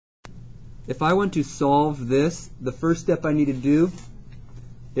if I want to solve this, the first step I need to do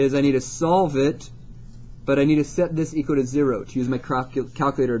is I need to solve it, but I need to set this equal to 0 to use my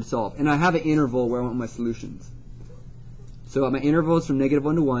calculator to solve. And I have an interval where I want my solutions. So my interval is from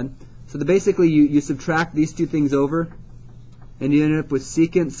 -1 to 1. So basically you subtract these two things over, and you end up with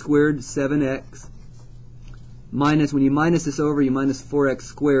secant squared 7x minus, when you minus this over, you minus 4x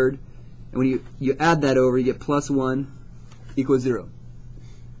squared. And when you add that over, you get plus 1 equals 0.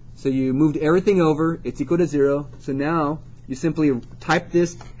 So you moved everything over, it's equal to 0. So now you simply type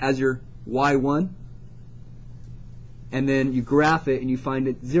this as your y1, and then you graph it and you find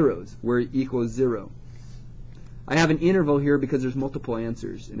it zeros, where it equals 0. I have an interval here because there's multiple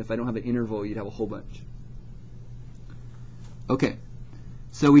answers, and if I don't have an interval, you'd have a whole bunch. Okay,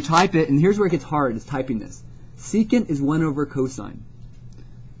 so we type it, and here's where it gets hard, is typing this. Secant is 1 over cosine.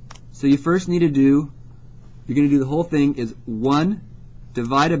 So you first need to do, you're going to do the whole thing is 1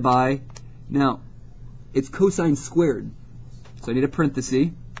 divided by, now, it's cosine squared. So I need a parenthesis,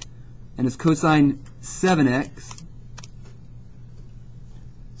 and it's cosine 7x.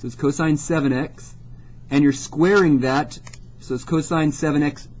 So it's cosine 7x, and you're squaring that, so it's cosine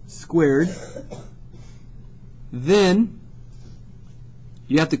 7x squared. Then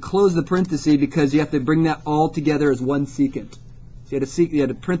you have to close the parenthesis because you have to bring that all together as one secant. So you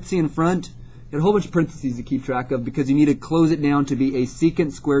had a parenthesis in front, you had a whole bunch of parentheses to keep track of because you need to close it down to be a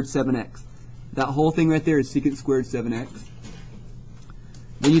secant squared 7x. That whole thing right there is secant squared 7x.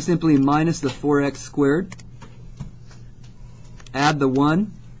 Then you simply minus the 4x squared, add the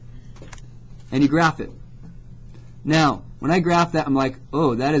 1, and you graph it. Now, when I graph that, I'm like,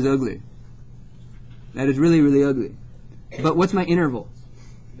 oh, that is ugly. That is really, really ugly. But what's my interval?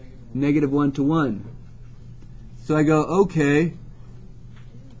 -1 to 1. So I go, okay,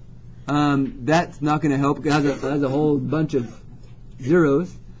 that's not going to help because it has a whole bunch of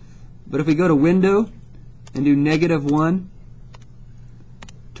zeros. But if we go to window and do -1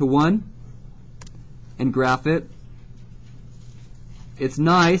 to 1 and graph it, it's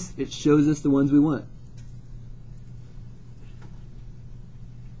nice. It shows us the ones we want.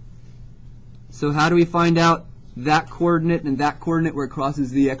 So how do we find out that coordinate and that coordinate where it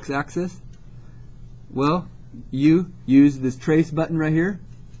crosses the x-axis? Well, you use this trace button right here.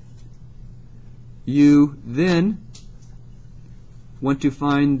 You then want to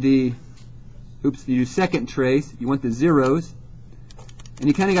find the, you do second trace, you want the zeros, and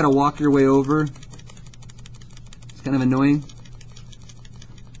you kind of got to walk your way over. It's kind of annoying.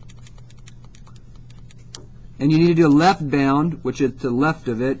 And you need to do a left bound, which is to the left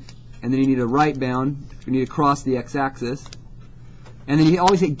of it, and then you need a right bound. You need to cross the x-axis. And then you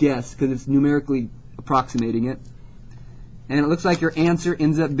always hit guess because it's numerically approximating it. And it looks like your answer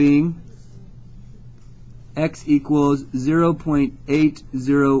ends up being x equals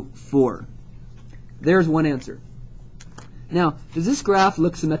 0.804. There's one answer. Now, does this graph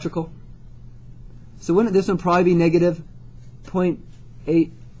look symmetrical? So wouldn't this one probably be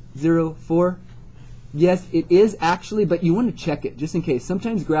 -0.804? Yes, it is actually, but you want to check it just in case.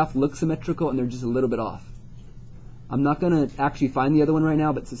 Sometimes graphs look symmetrical and they're just a little bit off. I'm not going to actually find the other one right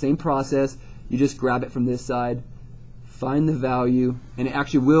now, but it's the same process. You just grab it from this side, find the value, and it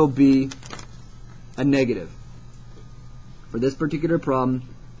actually will be a negative. For this particular problem,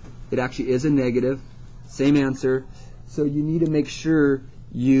 it actually is a negative. Same answer. So you need to make sure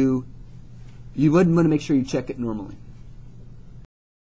you would want to make sure you check it normally.